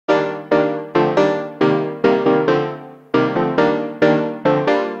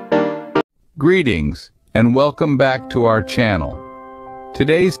Greetings, and welcome back to our channel.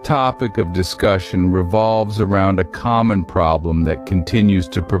 Today's topic of discussion revolves around a common problem that continues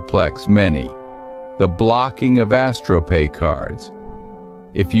to perplex many: the blocking of Astropay cards.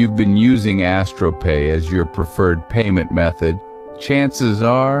 If you've been using Astropay as your preferred payment method, chances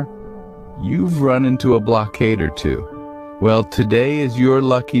are you've run into a blockade or two. Well, today is your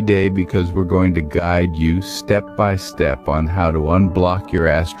lucky day because we're going to guide you step by step on how to unblock your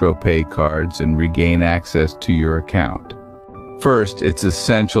Astropay cards and regain access to your account. First, it's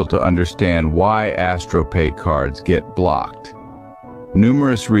essential to understand why Astropay cards get blocked.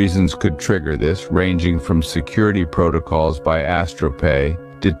 Numerous reasons could trigger this, ranging from security protocols by Astropay,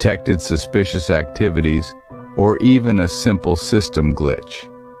 detected suspicious activities, or even a simple system glitch.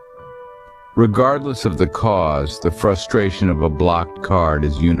 Regardless of the cause, the frustration of a blocked card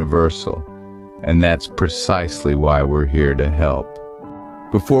is universal, and that's precisely why we're here to help.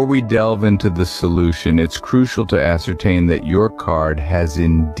 Before we delve into the solution, it's crucial to ascertain that your card has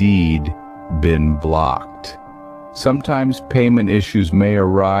indeed been blocked. Sometimes payment issues may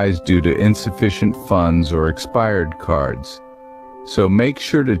arise due to insufficient funds or expired cards. So make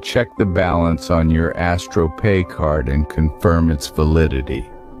sure to check the balance on your Astropay card and confirm its validity.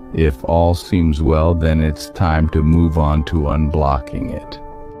 If all seems well, then it's time to move on to unblocking it.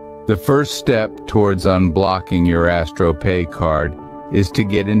 The first step towards unblocking your Astropay card is to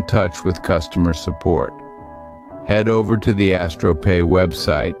get in touch with customer support. Head over to the Astropay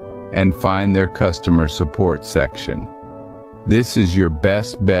website and find their customer support section. This is your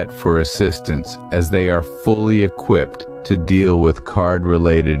best bet for assistance, as they are fully equipped to deal with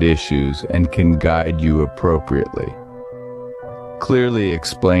card-related issues and can guide you appropriately. Clearly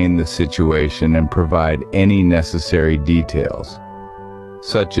explain the situation and provide any necessary details,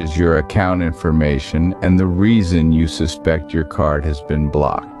 such as your account information and the reason you suspect your card has been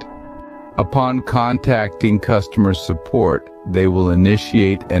blocked. Upon contacting customer support, they will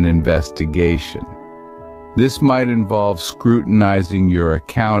initiate an investigation. This might involve scrutinizing your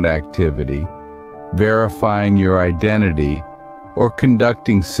account activity, verifying your identity, or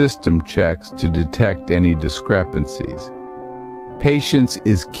conducting system checks to detect any discrepancies. Patience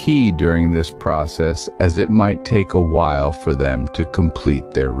is key during this process, as it might take a while for them to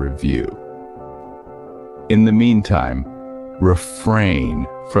complete their review. In the meantime, refrain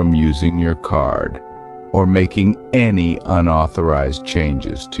from using your card or making any unauthorized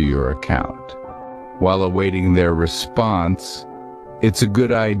changes to your account. While awaiting their response, it's a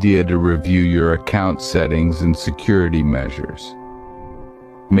good idea to review your account settings and security measures.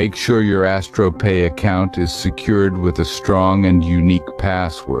 Make sure your Astropay account is secured with a strong and unique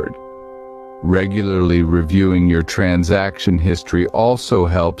password. Regularly reviewing your transaction history also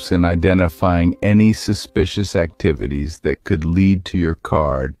helps in identifying any suspicious activities that could lead to your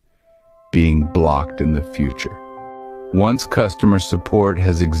card being blocked in the future. Once customer support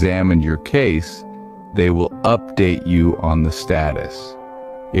has examined your case, they will update you on the status.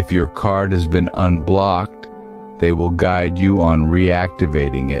 If your card has been unblocked, they will guide you on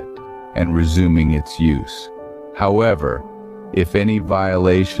reactivating it and resuming its use. However, if any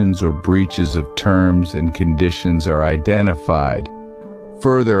violations or breaches of terms and conditions are identified,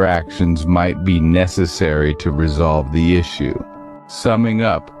 further actions might be necessary to resolve the issue. Summing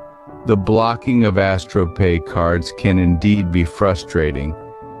up, the blocking of Astropay cards can indeed be frustrating,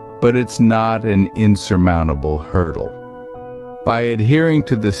 but it's not an insurmountable hurdle. By adhering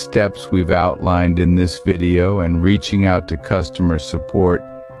to the steps we've outlined in this video and reaching out to customer support,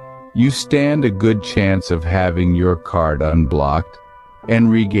 you stand a good chance of having your card unblocked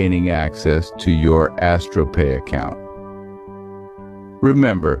and regaining access to your Astropay account.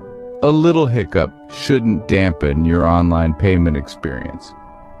 Remember, a little hiccup shouldn't dampen your online payment experience.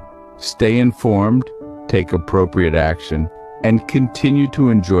 Stay informed, take appropriate action, and continue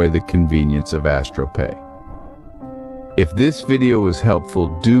to enjoy the convenience of Astropay. If this video was helpful,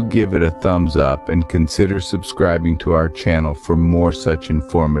 do give it a thumbs up and consider subscribing to our channel for more such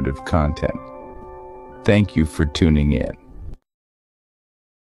informative content. Thank you for tuning in.